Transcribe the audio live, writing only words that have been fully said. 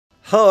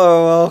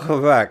Hello,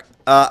 welcome back.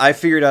 I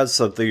figured out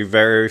something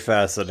very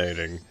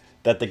fascinating.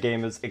 That the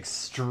game is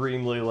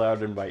extremely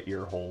loud in my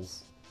ear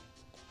holes.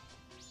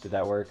 Did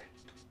that work?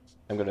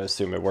 I'm gonna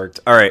assume it worked.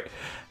 Alright.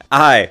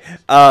 Hi.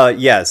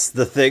 Yes,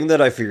 the thing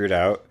that I figured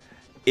out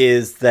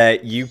is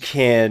that you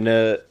can...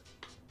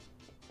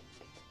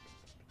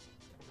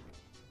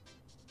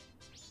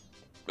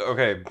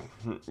 Okay,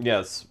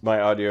 yes, my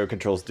audio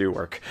controls do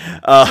work.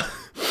 The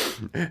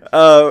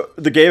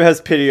game has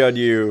pity on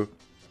you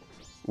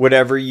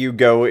whenever you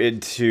go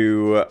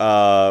into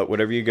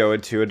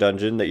a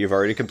dungeon that you've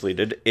already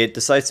completed. It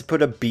decides to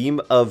put a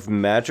beam of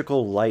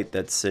magical light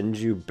that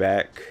sends you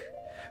back,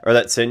 or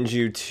that sends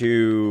you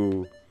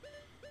to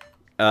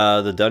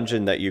the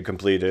dungeon that you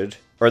completed,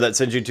 or that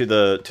sends you to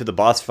the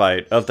boss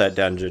fight of that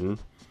dungeon,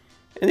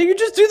 and then you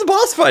just do the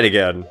boss fight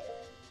again.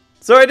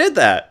 So I did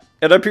that,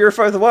 and I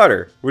purified the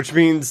water, which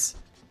means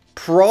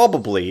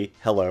probably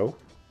hello,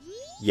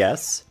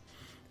 yes.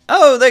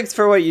 Oh, thanks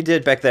for what you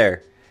did back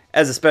there.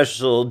 As a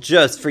special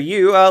just for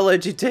you, I'll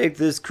let you take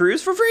this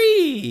cruise for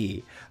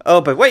free! Oh,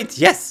 but wait,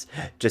 yes!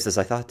 Just as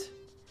I thought.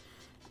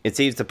 It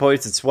seems the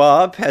poison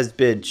swamp has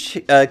been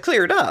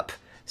cleared up,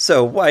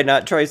 so why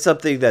not try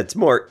something that's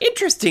more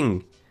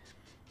interesting?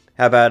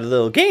 How about a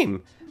little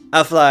game?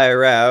 I'll fly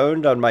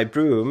around on my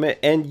broom,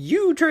 and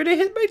you try to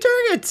hit my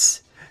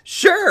targets!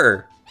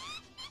 Sure!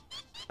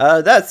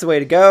 That's the way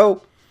to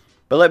go.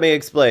 But let me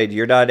explain,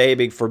 you're not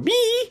aiming for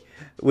me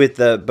with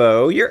the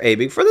bow, you're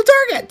aiming for the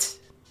target!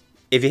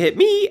 If you hit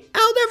me,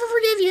 I'll never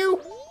forgive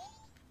you.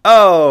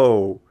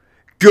 Oh,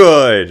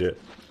 good.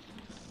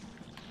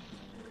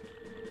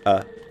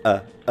 Oh,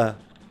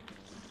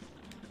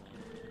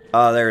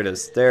 there it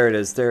is. There it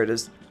is. There it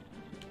is.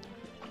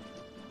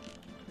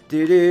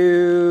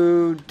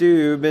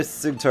 Do,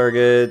 missing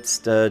targets.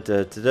 Da.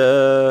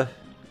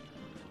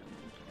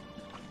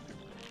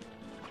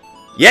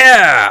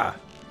 Yeah!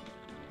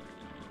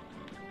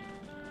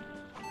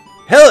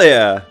 Hell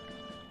yeah!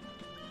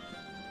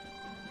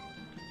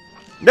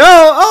 No!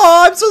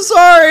 Oh, I'm so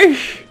sorry!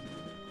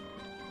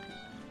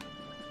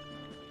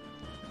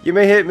 You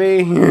may hit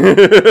me.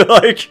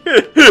 Like,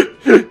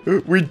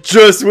 we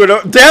just went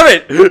up. Damn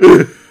it!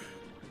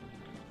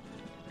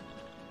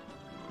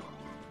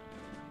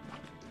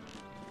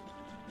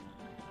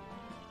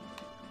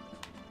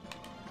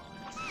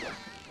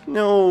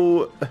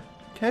 No.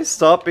 Can I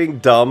stop being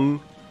dumb?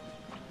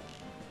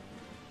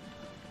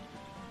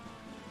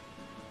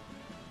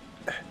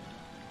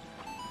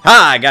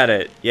 Ha! I got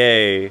it.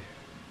 Yay.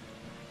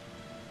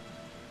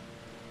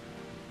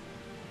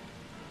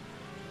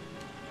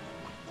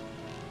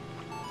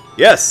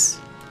 Yes!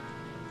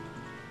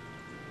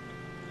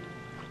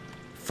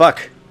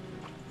 Fuck.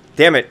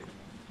 Damn it.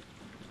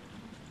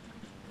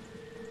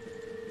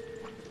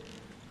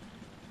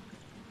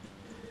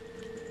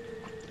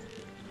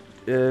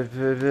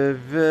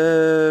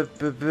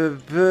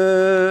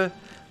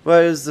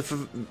 What is the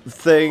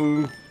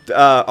thing?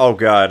 Oh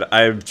god,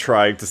 I'm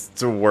trying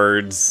to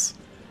words.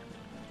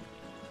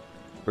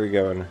 Where are you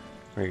going?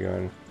 Where are you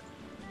going?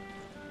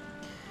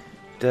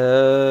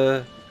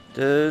 Did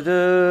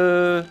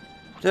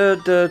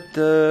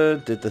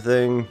the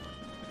thing.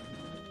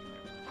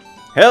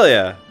 Hell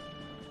yeah!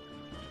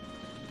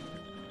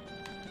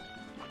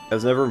 I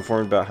was never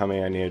informed about how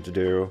many I needed to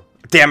do.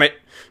 Damn it!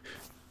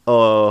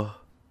 Oh.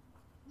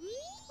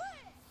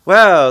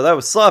 Wow, that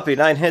was sloppy.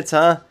 9 hits,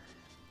 huh?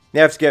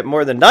 You have to get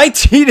more than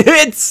 19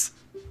 hits!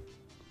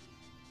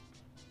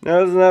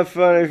 Now, isn't that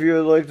fun if you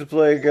would like to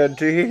play again?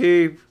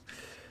 Tee.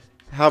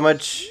 How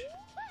much?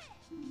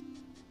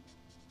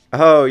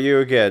 Oh, you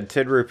again.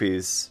 10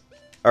 rupees.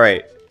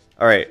 Alright.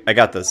 Alright, I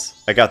got this.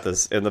 I got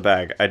this in the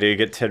bag. I did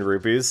get 10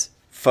 rupees.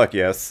 Fuck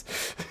yes.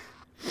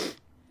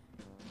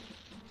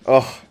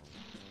 Oh.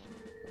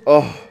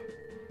 Oh.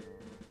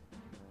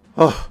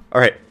 Oh.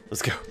 Alright,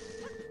 let's go.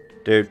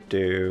 Do.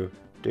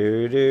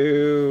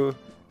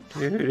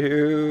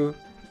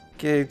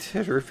 Getting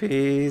 10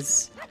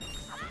 rupees.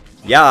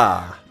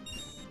 Yeah.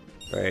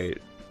 Right.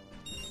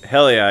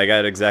 Hell yeah, I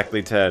got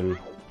exactly 10.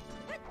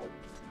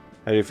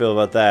 How do you feel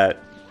about that?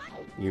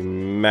 You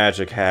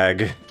magic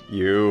hag.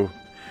 You.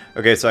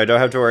 Okay, so I don't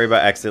have to worry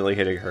about accidentally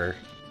hitting her.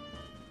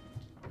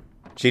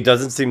 She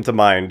doesn't seem to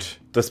mind,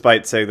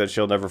 despite saying that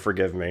she'll never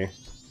forgive me.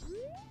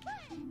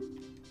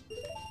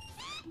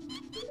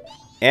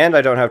 And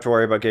I don't have to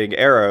worry about getting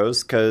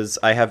arrows, because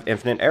I have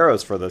infinite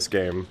arrows for this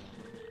game.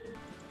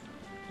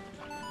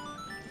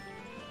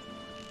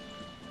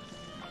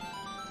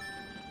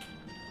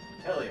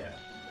 Hell yeah.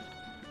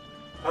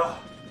 Oh,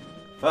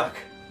 fuck.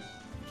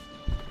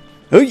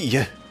 Oh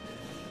yeah.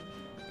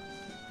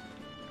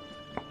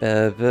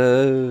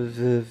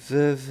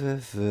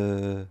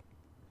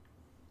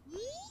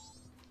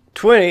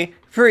 20?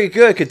 Pretty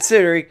good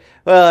considering.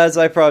 Well, as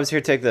I promised, here,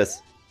 take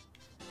this.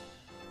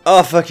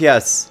 Oh, fuck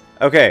yes.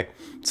 Okay,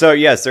 so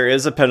yes, there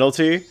is a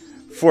penalty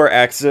for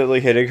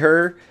accidentally hitting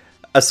her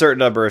a certain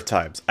number of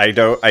times. I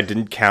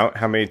didn't count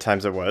how many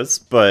times it was,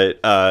 but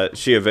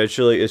she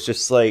eventually is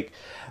just like,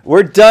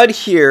 we're done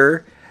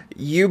here.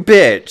 You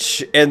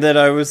bitch! And then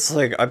I was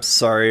like, I'm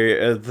sorry,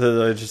 and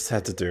then I just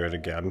had to do it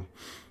again.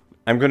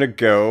 I'm gonna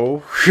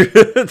go.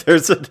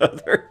 There's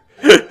another...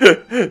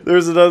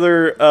 There's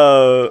another,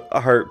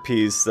 heart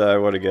piece that I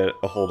want to get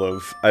a hold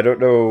of. I don't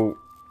know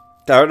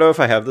if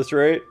I have this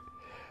right,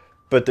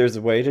 but there's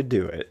a way to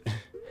do it.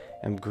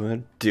 I'm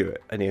gonna do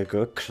it. I need to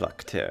go to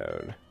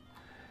Clocktown.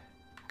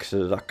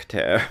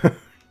 Clocktown.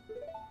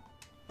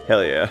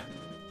 Hell yeah.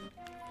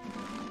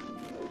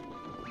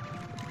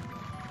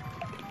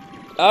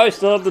 Oh, I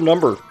still have the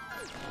number.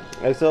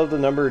 I still have the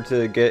number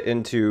to get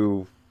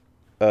into,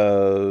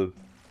 to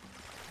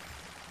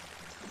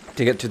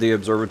get to the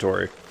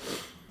observatory.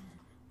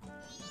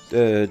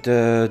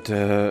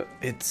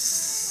 It's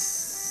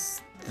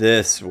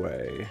this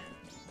way.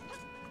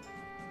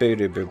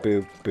 Boo-doo boo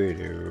boo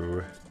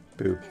boo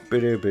boo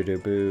boo boo boo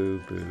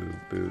boo boo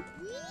boo.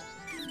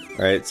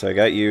 Alright, so I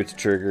got you to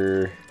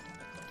trigger.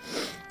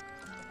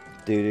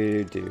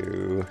 Do do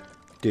do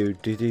do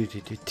do do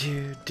do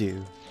do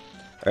do.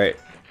 Alright.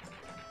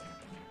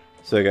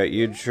 So I got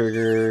you to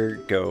trigger.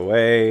 Go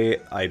away.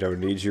 I don't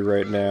need you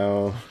right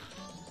now.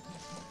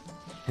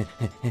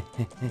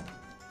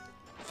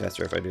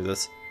 Faster if I do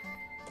this.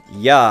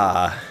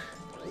 Yeah.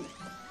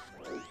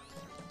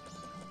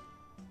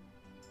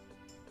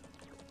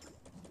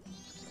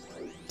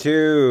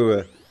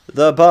 To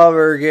the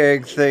bomber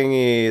gig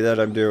thingy that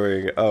I'm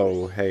doing.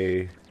 Oh,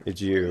 hey,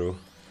 it's you.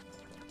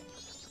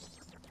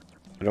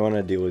 I don't want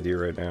to deal with you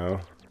right now.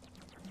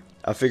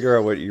 I'll figure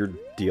out what your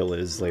deal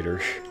is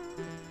later.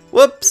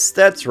 Whoops,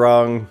 that's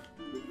wrong.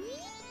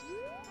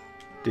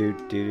 Do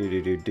do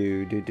do do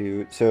do do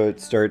do. So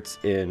it starts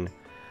in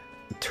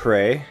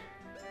tray,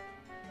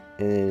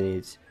 and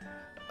it's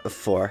a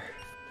 4.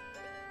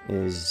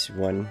 Is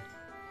 1,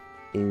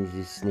 and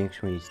this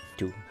next one is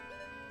 2,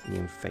 and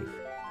then 5.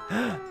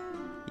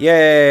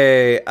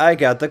 Yay! I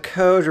got the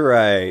code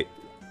right.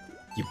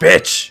 You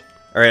bitch!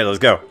 All right, let's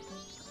go.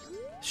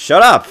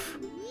 Shut up!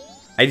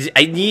 I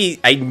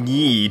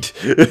need.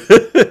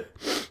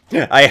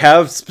 I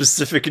have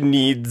specific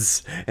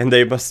needs, and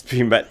they must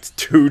be met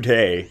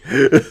today.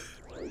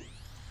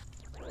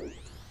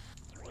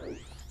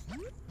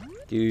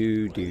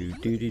 Do do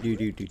do do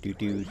do do do do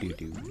do do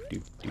do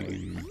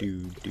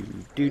do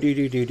do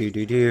do do do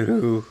do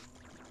do.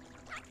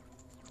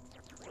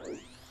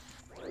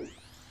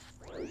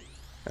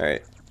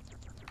 Alright.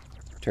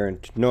 Turn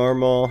to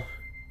normal.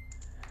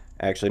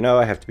 Actually, no,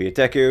 I have to be a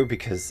Deku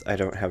because I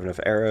don't have enough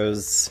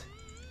arrows.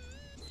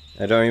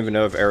 I don't even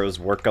know if arrows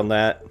work on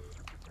that.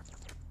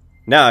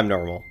 Now I'm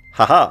normal.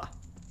 Haha!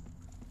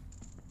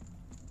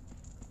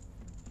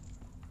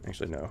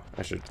 Actually, no.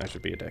 I should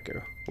be a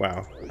Deku.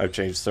 Wow, I've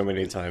changed so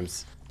many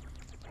times.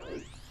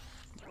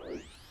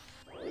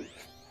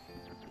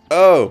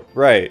 Oh,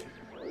 right.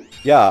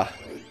 Yeah.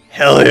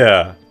 Hell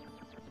yeah!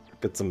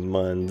 Got some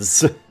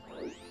muns.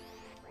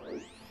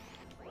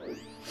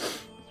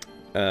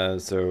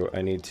 So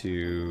I need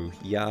to...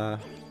 Yeah.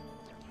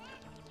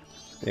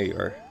 There you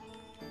are.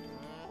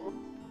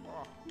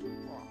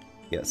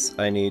 Yes,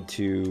 I need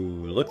to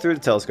look through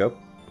the telescope.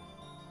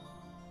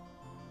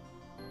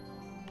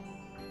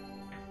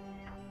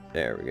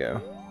 There we go.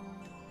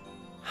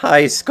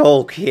 Hi,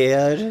 Skull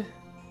Kid.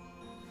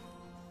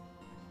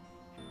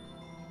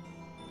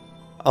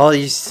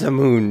 Ollie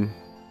Samoon.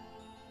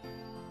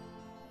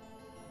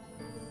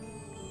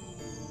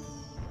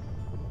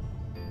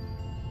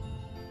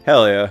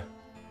 Hell yeah.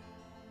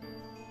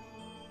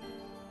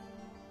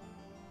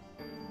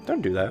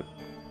 Don't do that.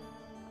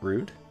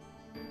 Rude.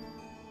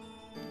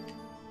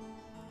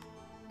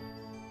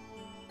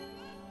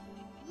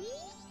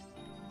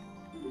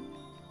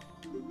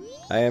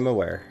 I am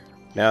aware.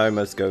 Now I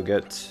must go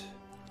get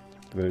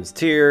the moon's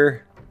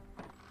tear.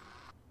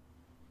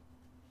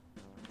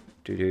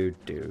 Do.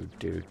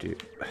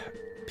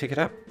 Pick it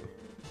up.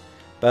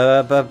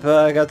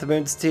 I got the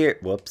moon's tear.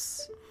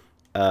 Whoops.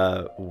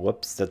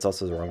 Whoops. That's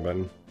also the wrong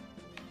button.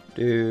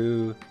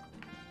 Do.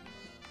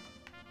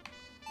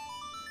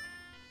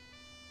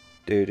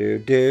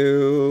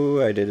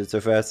 I did it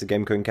so fast the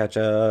game couldn't catch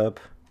up.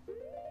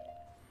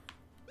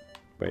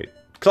 Wait.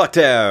 Clock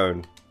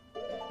down!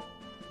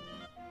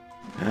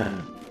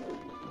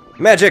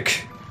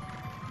 Magic!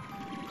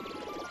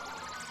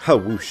 Oh,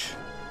 whoosh.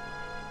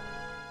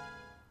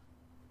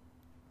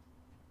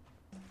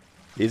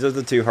 These are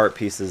the 2 heart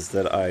pieces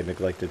that I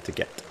neglected to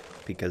get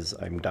because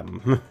I'm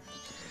dumb.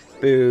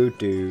 Boo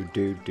do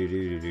do do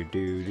do do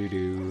do do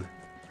do.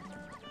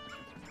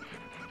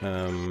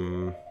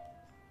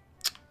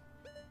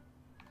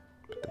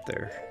 Put that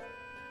there.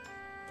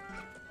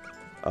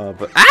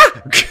 But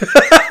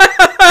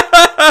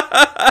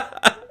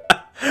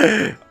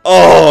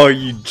oh,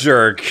 you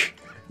jerk!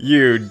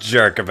 You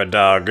jerk of a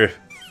dog.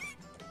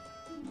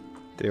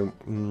 Do.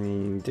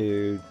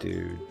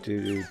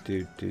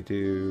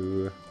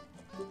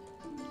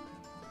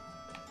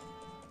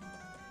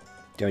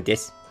 Doing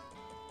this.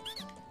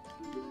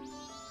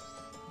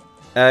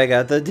 I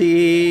got the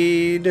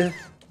deed.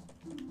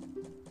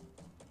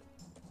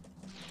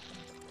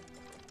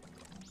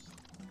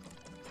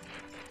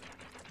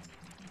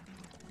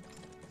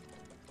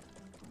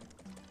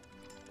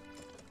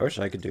 I wish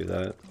I could do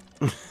that.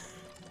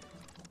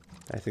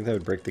 I think that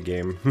would break the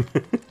game.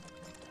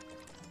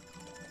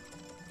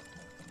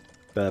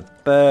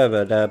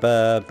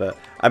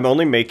 I'm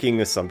only making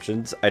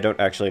assumptions. I don't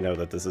actually know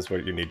that this is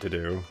what you need to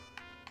do.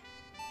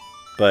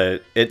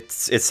 But it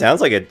sounds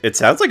like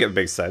it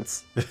makes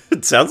sense.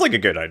 It sounds like a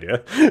good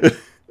idea.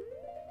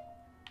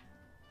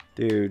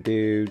 Do.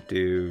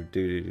 To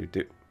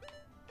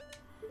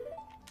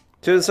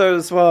the side of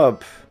the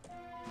swamp.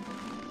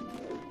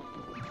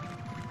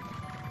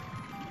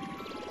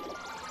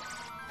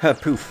 Ha,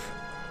 poof.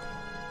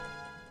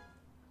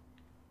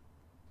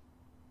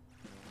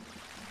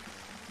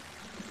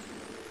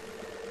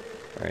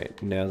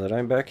 Alright, now that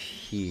I'm back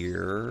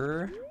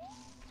here...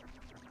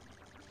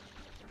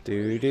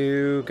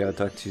 Gotta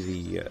talk to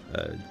the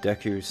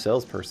Deku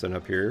salesperson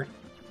up here.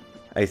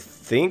 I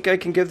think I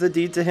can give the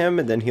deed to him,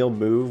 and then he'll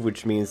move,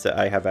 which means that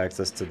I have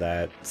access to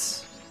that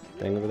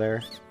thing over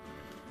there.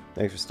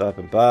 Thanks for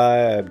stopping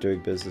by. I'm doing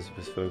business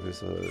with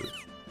focus on...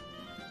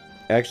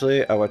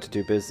 Actually, I want to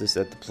do business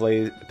at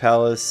the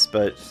palace,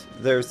 but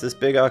there's this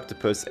big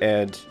octopus,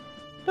 and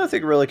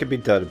nothing really can be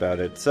done about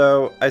it,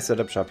 so I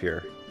set up shop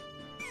here.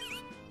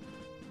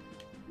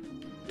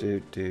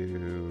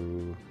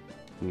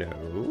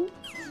 No.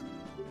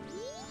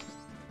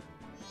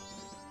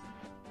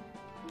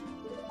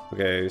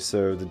 Okay,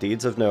 so the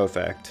deeds have no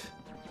effect.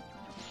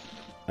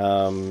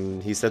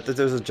 He said that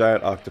there's a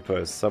giant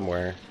octopus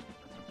somewhere.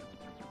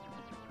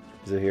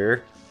 Is it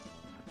here?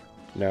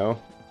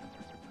 No?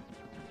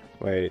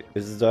 Wait,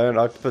 is the giant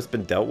octopus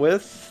been dealt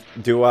with?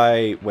 Do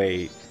I...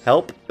 wait,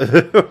 help?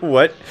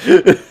 What?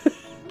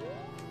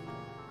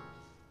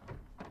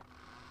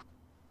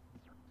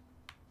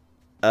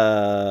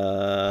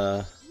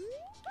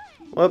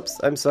 Whoops,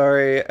 I'm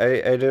sorry.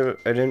 I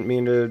didn't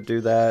mean to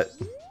do that.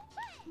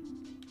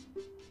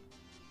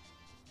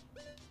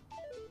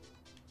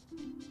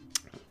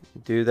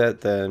 Do that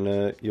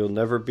then. You'll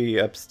never be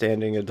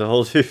upstanding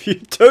adult if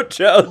you don't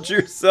challenge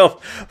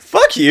yourself.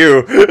 Fuck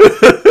you!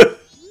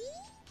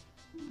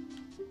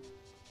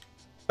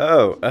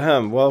 Oh,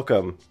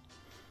 welcome.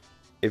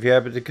 If you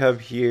happen to come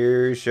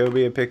here, show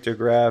me a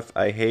pictograph.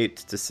 I hate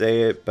to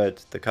say it,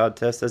 but the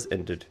contest has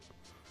ended.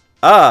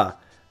 Ah!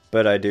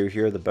 But I do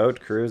hear the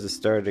boat cruise is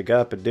starting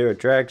up a new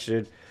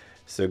attraction.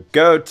 So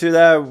go to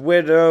that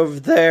window over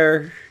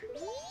there.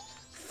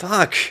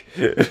 Fuck!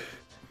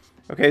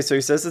 Okay, so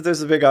he says that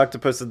there's a big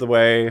octopus in the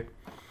way.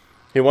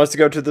 He wants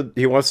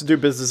to do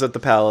business at the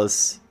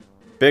palace.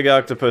 Big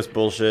octopus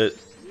bullshit.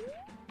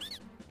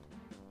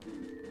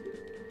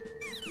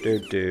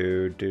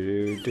 Do.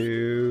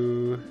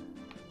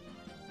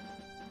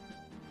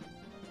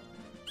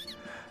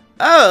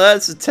 Oh,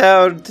 that's a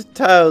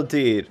title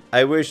deed.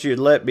 I wish you'd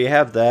let me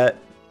have that.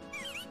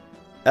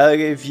 I'll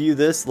give you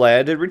this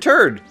land in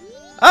return.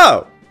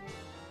 Oh!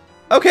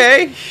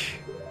 Okay.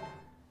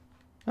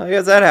 I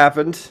guess that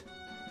happened.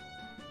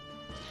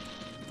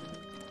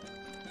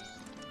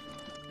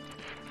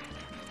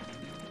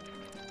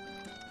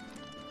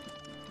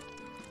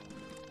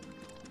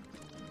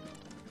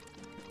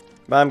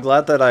 But I'm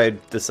glad that I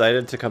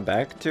decided to come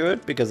back to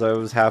it, because I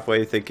was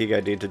halfway thinking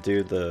I need to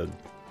do the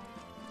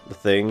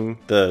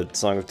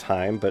Song of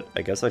Time, but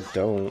I guess I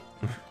don't.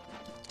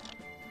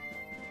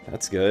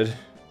 That's good.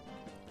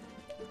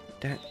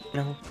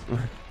 No.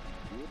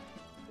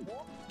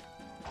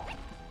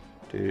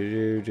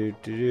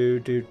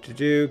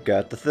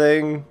 Got the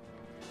thing.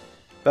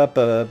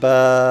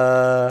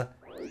 Ba.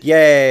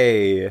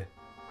 Yay!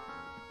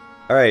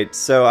 Alright,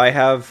 so I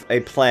have a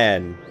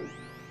plan.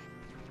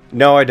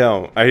 No, I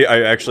don't.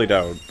 I actually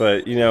don't.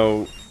 But, you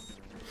know,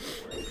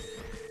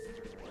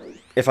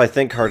 if I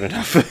think hard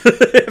enough,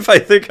 if I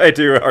think I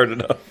do hard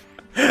enough,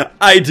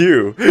 I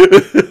do.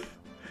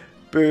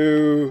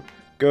 Boo.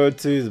 Go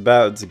to the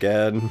mountains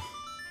again.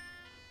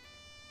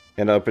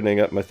 And opening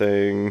up my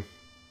thing.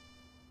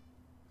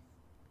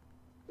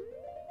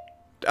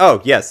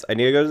 Oh, yes. I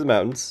need to go to the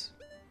mountains.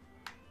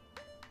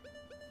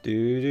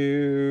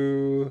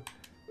 To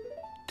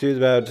the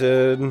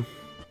mountain.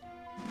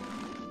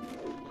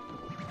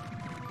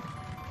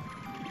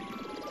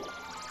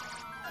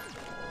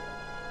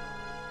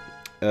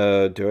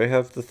 Do I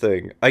have the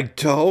thing? I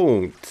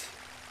don't!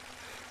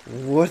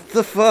 What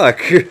the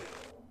fuck?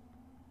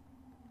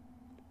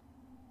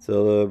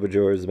 Zelda,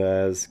 Majora's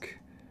Mask,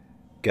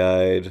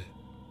 Guide.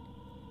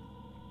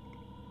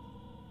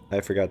 I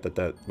forgot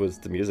that was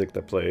the music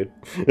that played.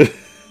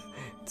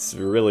 It's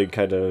really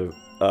kind of,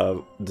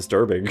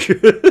 disturbing.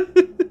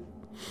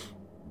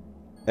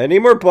 I need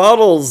more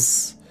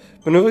bottles!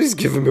 But nobody's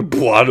giving me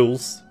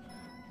bottles!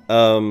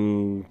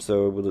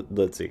 So,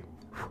 let's see.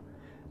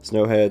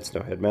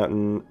 Snowhead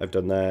Mountain, I've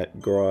done that.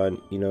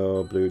 Goron,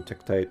 Eno, Blue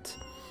Tektite,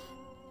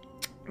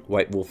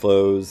 White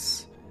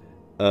Wolfos,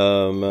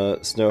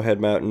 Snowhead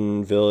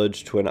Mountain,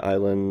 Village, Twin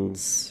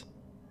Islands.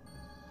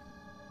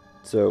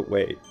 So,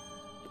 wait.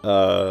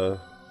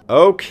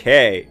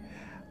 Okay.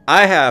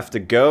 I have to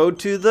go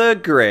to the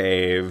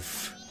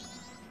grave.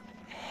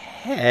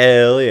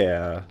 Hell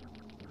yeah.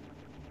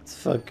 Let's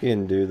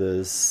fucking do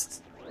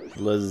this.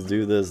 Let's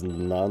do this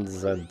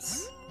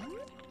nonsense.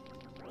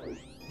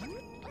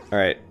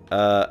 Alright,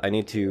 I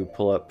need to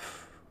pull up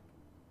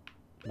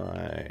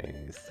my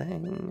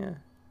thing.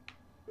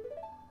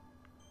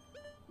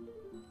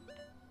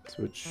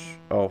 Switch.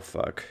 Oh,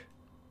 fuck.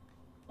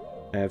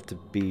 I have to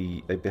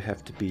be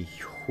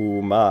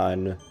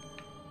human.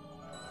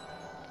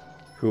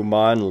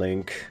 Human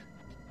Link.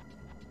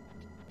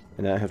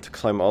 And I have to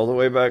climb all the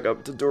way back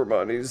up to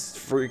Dormani's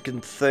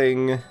freaking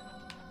thing.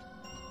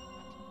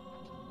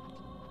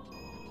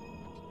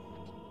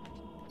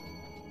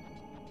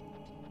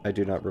 I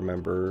do not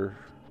remember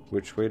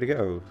which way to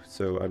go,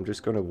 so I'm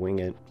just gonna wing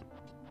it.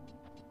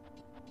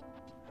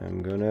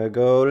 I'm gonna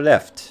go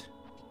left.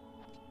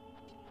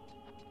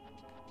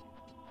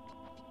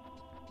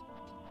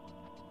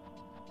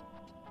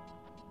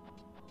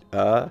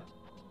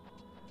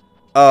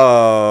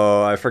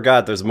 Oh, I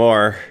forgot there's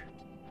more.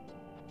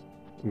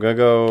 I'm gonna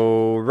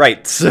go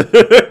right,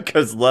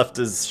 because left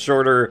is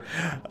shorter,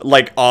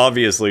 like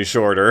obviously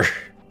shorter.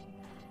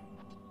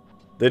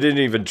 They didn't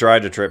even try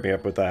to trip me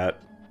up with that.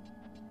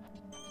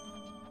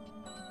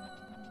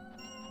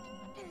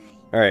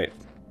 Alright.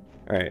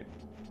 Alright.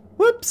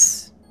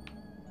 Whoops!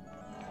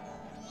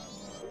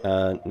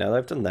 Now that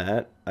I've done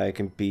that, I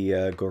can be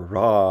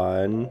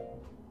Goron.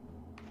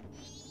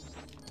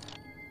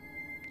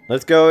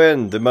 Let's go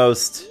in the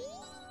most...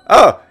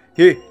 Oh!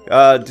 Here,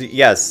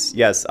 yes,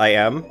 yes, I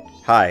am.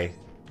 Hi.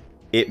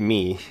 It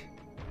me.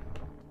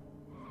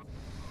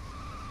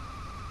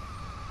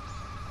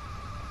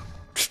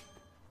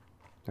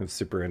 That was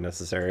super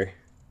unnecessary.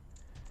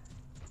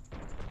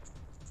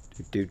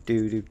 Do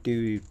do do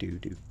do do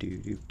do do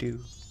do do.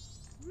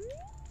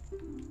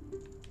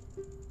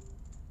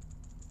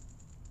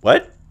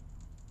 What?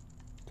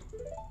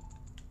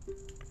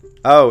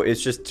 Oh,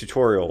 it's just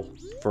tutorial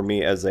for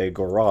me as a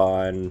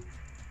Goron.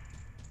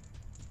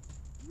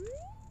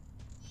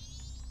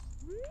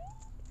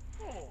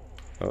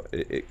 Oh,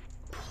 it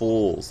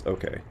pulls.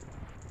 Okay.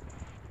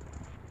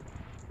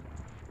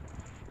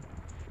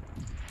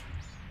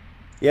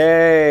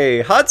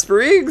 Yay! Hot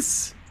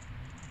springs!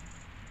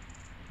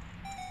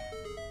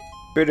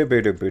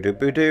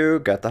 Boo-doo-boo-doo-boo-doo-boo-doo.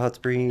 Got the hot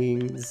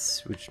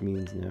springs, which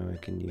means now I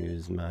can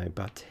use my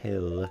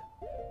bottle.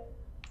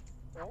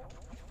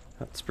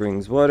 Hot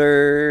springs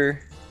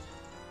water.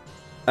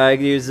 I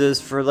can use this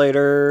for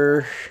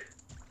later.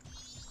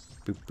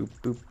 Boop boop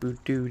boop boop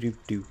doo doo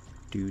doo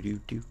doo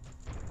doo doo.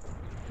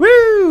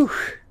 Woo!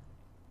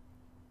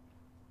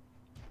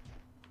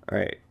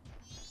 Alright.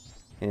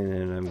 And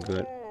then I'm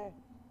good.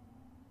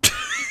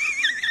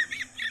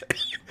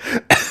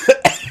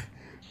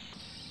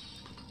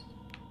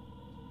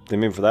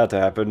 Didn't mean for that to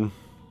happen.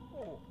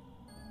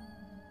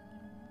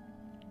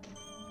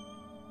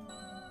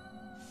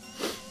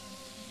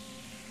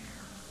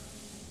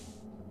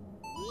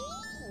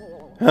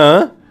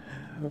 Huh?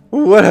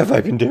 What have I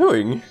been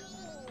doing?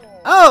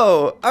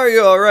 Oh, are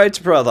you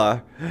alright,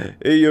 brother?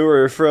 You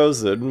were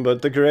frozen,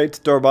 but the great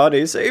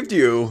Dormani saved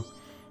you.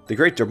 The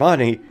great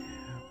Dormani?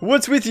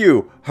 What's with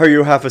you? Are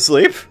you half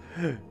asleep?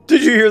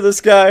 Did you hear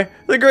this guy?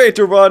 The great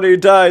Dormani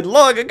died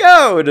long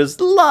ago and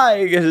is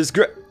lying in his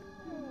grave.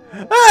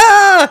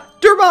 Ah!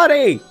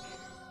 Dormani!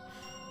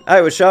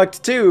 I was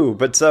shocked too,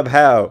 but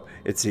somehow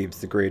it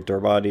seems the great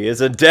Dormani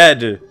isn't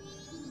dead.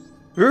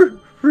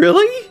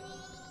 Really?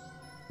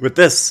 With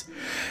this,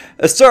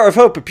 a star of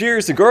hope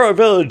appears in Goron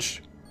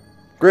Village.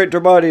 Great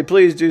Dormani,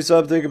 please do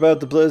something about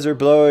the blizzard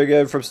blowing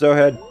in from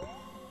Snowhead.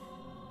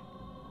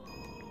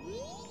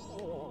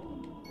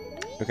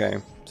 Okay,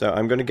 so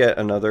I'm gonna get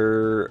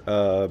another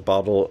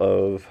bottle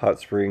of hot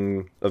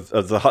spring of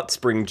the hot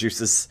spring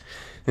juices.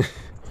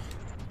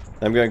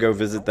 I'm gonna go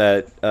visit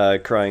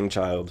that crying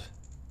child.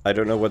 I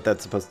don't know what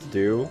that's supposed to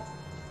do,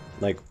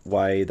 like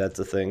why that's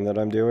a thing that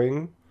I'm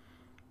doing.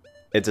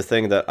 It's a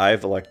thing that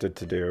I've elected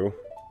to do.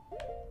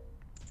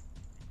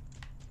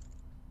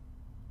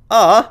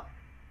 Ah,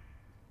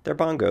 they're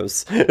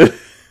bongos.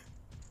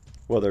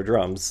 Well, they're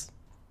drums,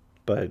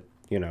 but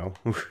you know.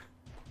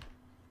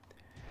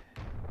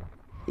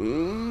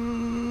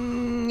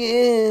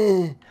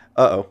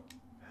 Uh-oh.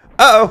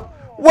 Uh-oh.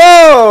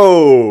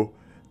 Whoa!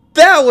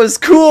 That was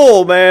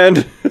cool, man!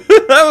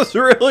 That was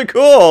really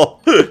cool!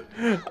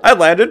 I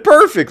landed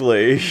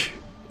perfectly!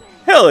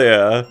 Hell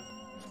yeah!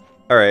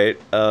 Alright,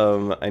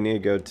 I need to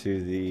go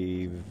to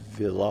the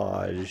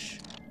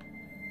village,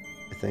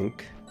 I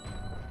think.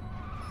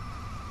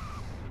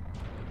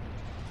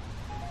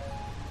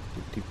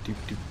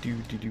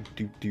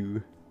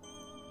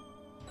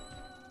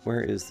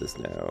 Where is this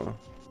now?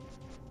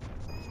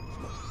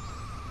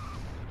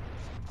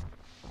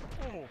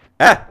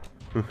 Ah!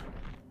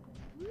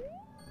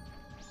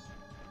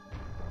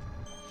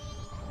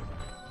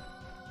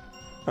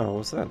 Oh,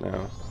 what's that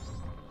now?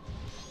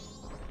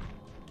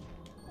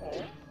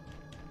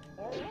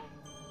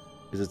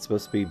 Is it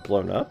supposed to be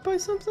blown up by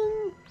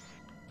something?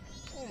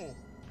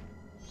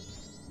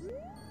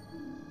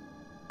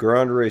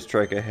 Grand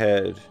racetrack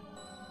ahead.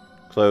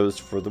 Closed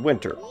for the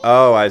winter.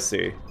 Oh, I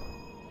see.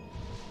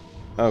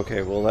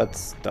 Okay, well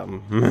that's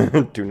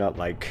dumb. Do not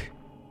like.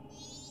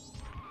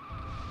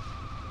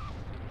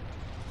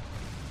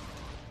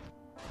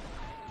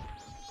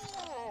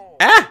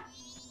 Ah!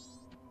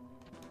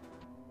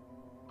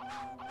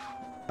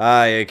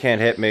 Ah, it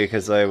can't hit me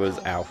because I was...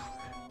 Ow.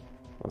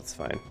 That's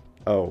fine.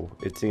 Oh,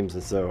 it seems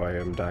as though I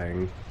am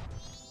dying.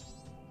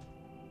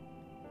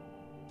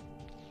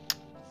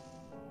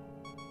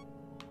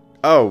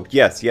 Oh,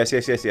 yes, yes,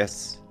 yes, yes,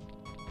 yes.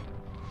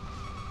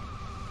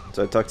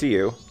 So I talk to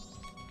you.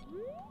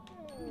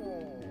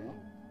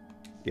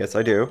 Yes,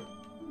 I do.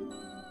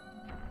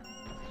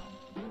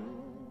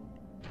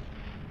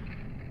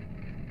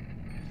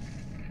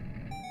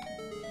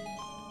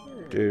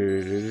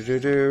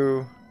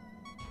 Do.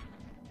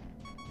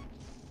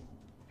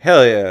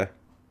 Hell yeah.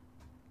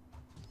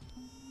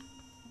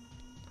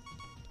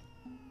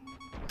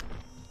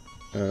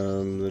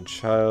 The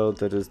child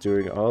that is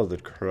doing all the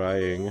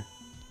crying.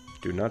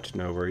 Do not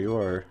know where you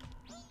are.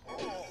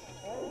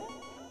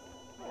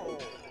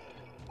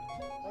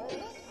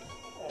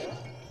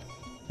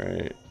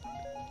 Alright.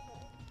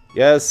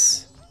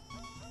 Yes!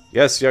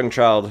 Yes, young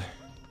child.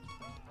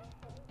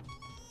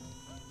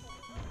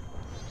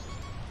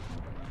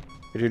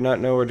 I do not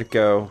know where to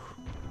go.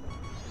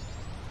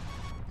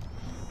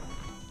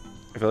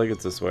 I feel like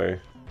it's this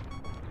way.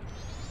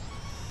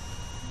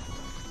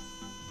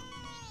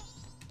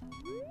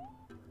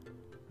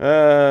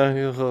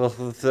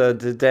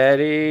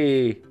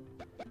 Daddy!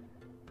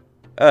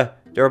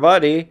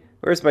 Dorabody?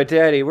 Where's my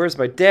daddy? Where's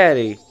my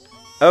daddy?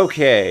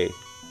 Okay.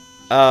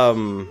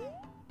 Well,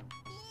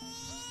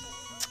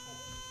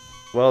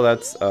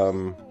 that's,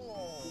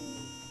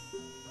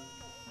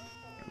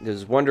 this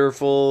is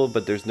wonderful,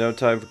 but there's no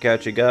time for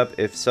catching up.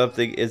 If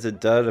something isn't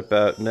done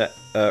about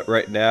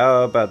right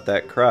now about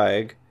that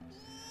Craig.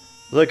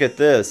 Look at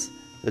this.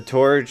 The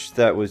torch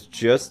that was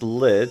just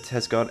lit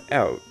has gone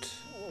out.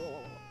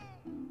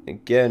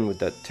 Again with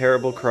that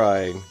terrible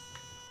crying.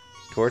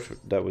 Torch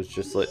that was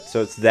just lit.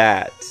 So it's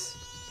that.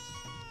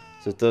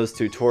 So it's those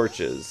two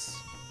torches.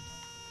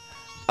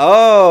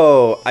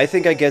 Oh! I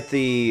think I get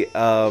the,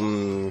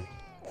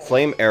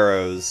 flame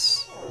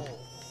arrows.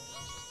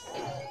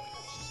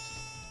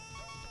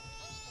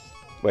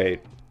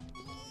 Wait.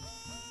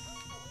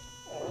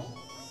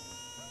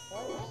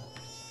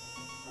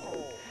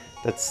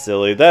 That's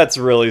silly. That's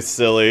really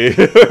silly.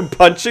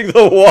 Punching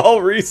the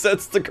wall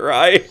resets the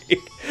cry.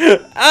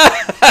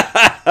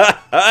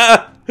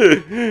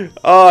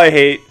 Oh, I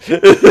hate.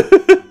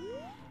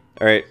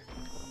 Alright.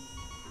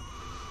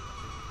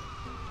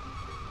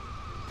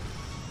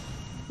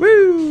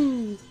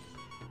 Woo!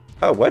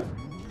 Oh, what?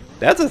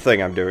 That's a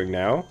thing I'm doing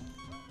now.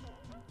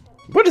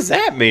 What does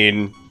that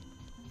mean?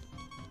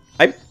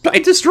 I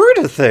destroyed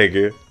a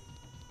thing!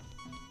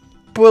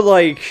 But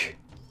like...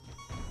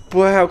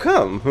 But how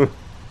come?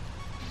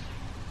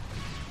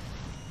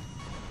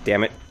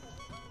 Damn it.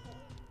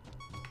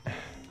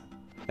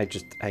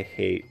 I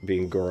hate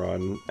being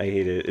Goron. I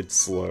hate it. It's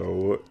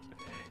slow.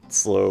 It's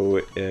slow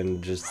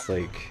and just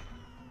like...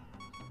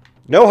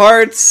 No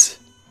hearts!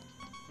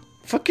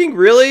 Fucking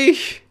really?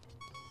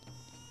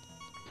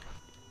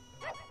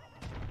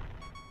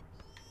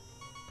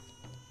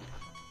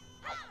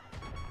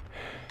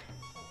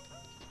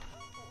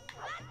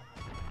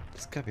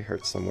 There's gotta be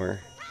hearts somewhere.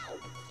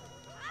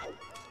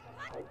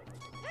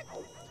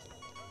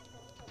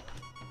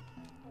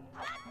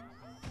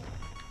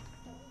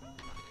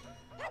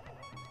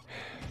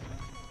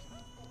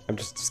 I'm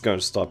just gonna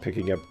stop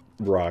picking up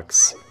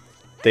rocks.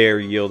 They are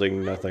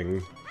yielding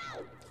nothing.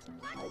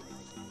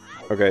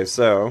 Okay,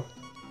 so...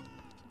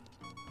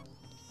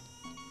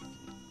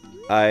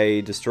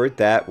 I destroyed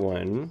that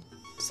one,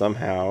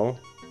 somehow.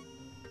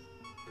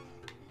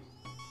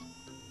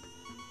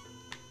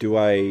 Do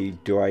I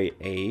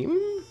aim?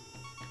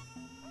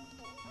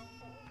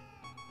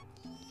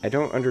 I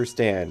don't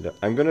understand.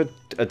 I'm gonna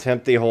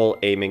attempt the whole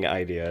aiming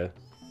idea.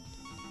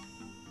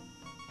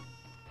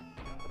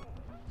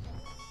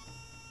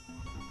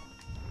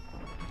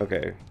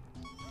 Okay.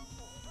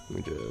 Let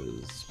me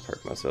just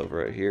park myself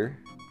right here.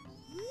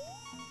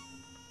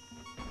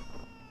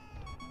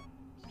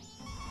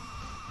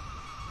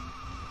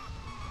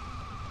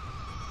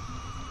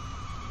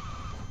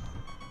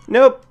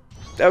 Nope.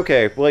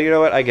 Okay, well, you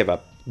know what? I give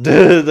up.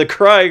 The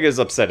crying is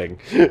upsetting.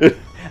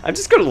 I'm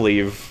just gonna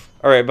leave.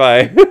 Alright,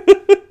 bye.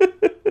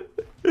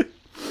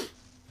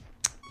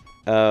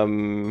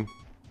 Well,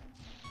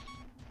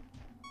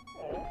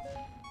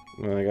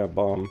 I got a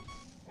bomb.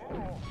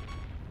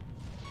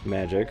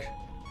 Magic.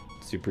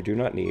 Super do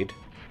not need.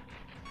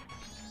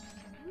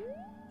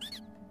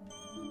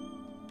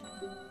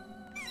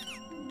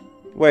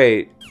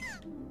 Wait.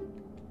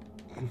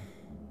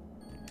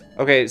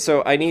 Okay,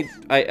 so I need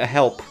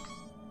help.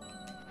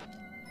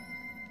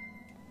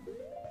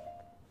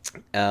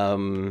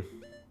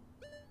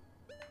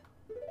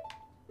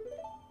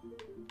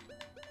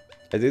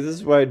 I think this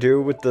is what I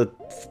do with the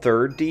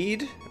third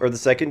deed? Or the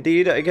second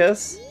deed, I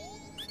guess?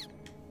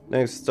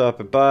 Next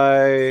stop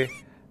by.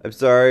 I'm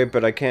sorry,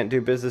 but I can't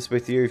do business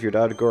with you if you're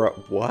not a Goron.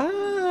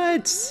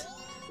 What?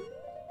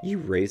 You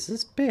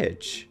racist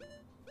bitch.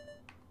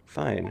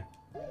 Fine.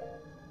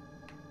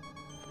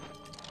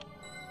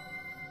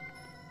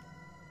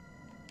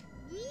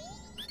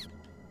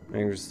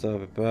 Next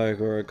stop by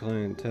Goron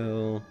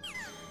clientele.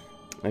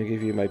 I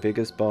give you my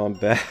biggest bomb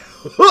back.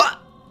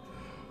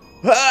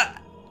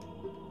 Ha!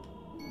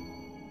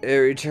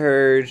 Every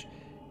turn,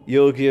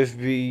 you'll give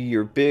me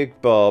your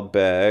big ball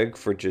bag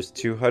for just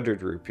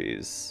 200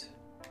 rupees.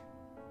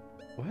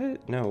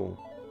 What? No.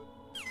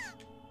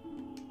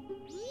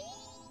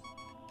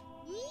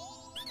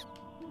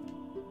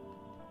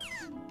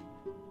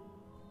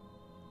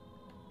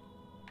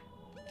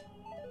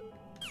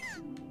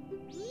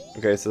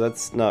 Okay, so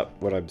that's not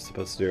what I'm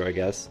supposed to do, I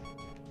guess.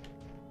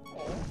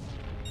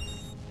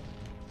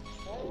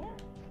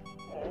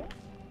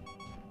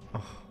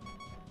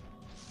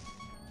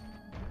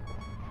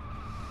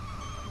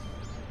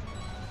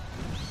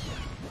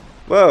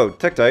 Whoa,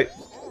 Tektite.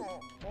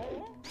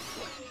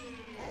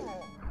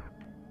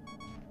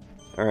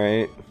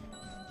 Alright.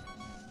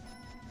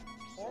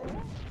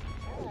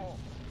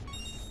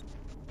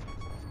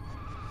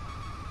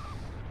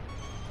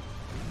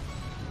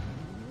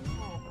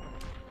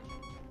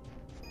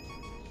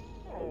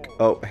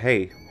 Oh,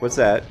 hey, what's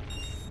that?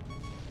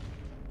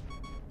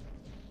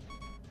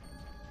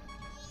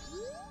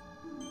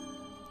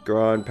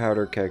 Grown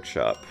powder keg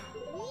shop.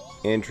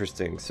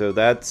 Interesting. So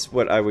that's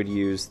what I would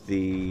use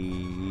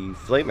the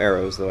flame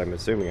arrows that I'm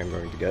assuming I'm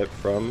going to get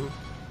from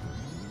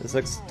this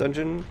next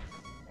dungeon.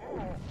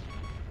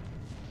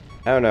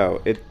 I don't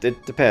know. It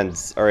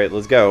depends. Alright,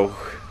 let's go.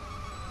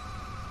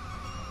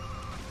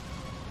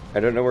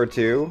 I don't know where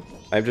to.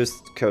 I'm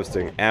just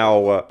coasting.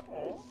 Ow.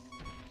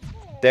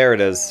 There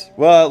it is.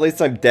 Well, at least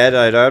I'm dead.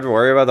 I don't have to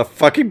worry about the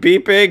fucking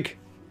beeping.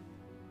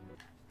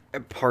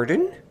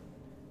 Pardon?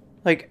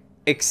 Like,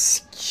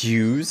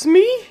 excuse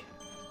me?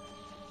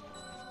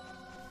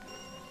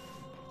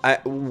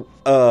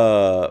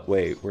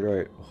 Wait, where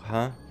do I,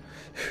 huh?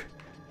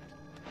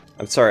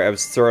 I'm sorry, I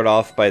was thrown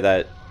off by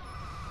that,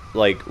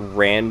 like,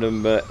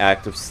 random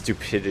act of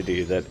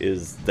stupidity that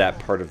is that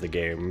part of the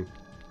game.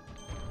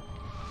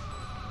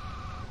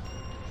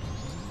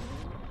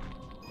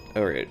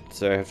 Alright,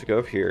 so I have to go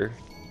up here.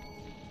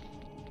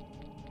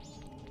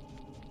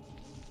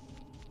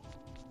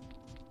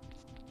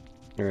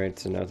 Alright,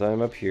 so now that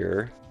I'm up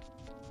here.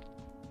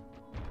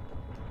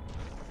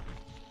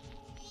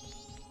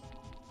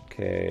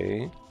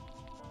 Okay.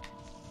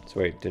 So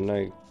wait, didn't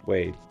I...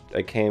 Wait,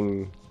 I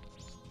came...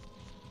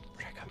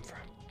 Where'd I come from?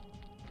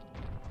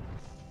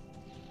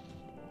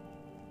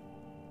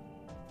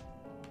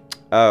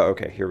 Oh,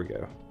 okay, here we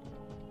go.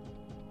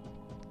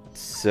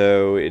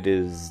 So it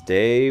is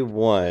day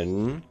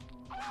 1.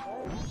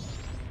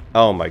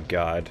 Oh my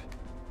god.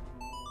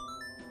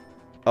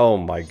 Oh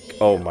my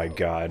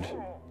god.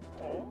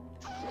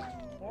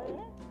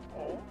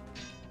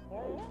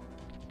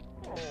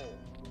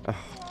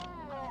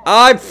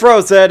 I'm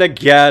frozen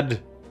again!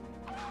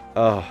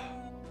 Oh.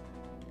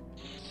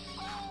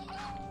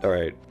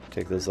 Alright,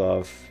 take this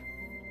off.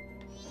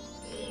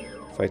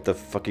 Fight the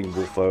fucking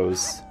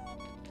wolfos.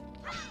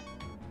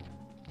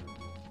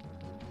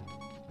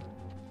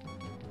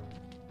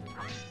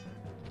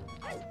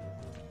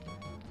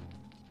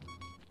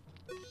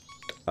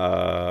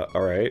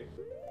 Alright.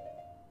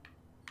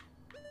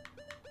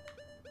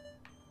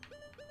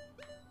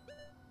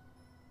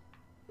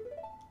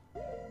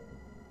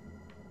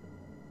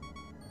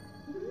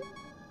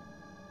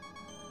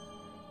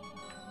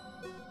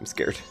 I'm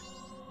scared.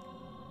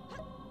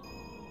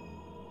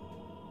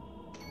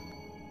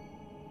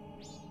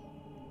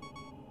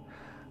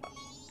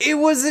 It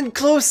wasn't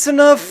close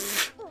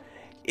enough!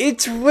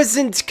 It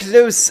wasn't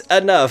close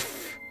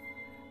enough!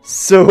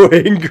 So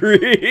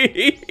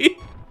angry!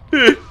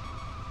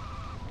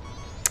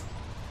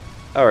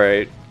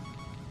 Alright.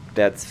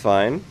 That's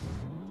fine.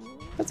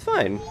 That's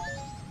fine.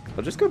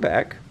 I'll just go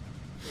back.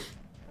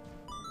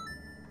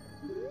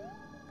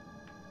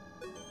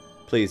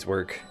 Please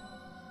work.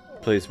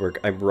 Please work.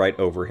 I'm right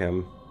over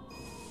him.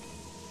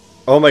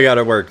 Oh my god,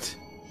 it worked.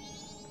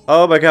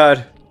 Oh my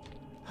god.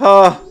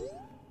 Ha!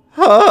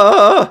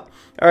 Ha!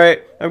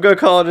 Alright, I'm gonna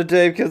call it a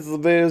day because the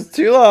video is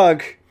too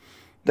long.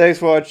 Thanks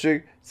for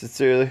watching.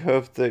 Sincerely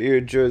hope that you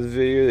enjoyed the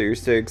video, that you're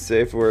staying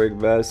safe, wearing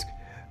a mask,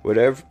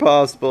 whenever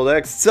possible.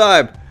 Next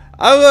time,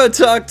 I'm gonna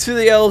talk to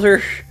the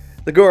elder,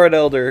 the Goron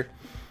elder.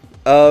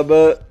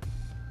 But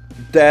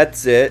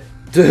that's it.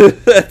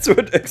 That's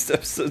what next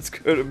episode's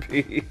gonna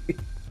be.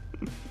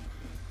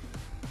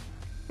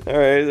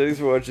 Alright, thanks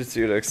for watching. See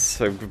you next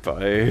time.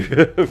 Goodbye.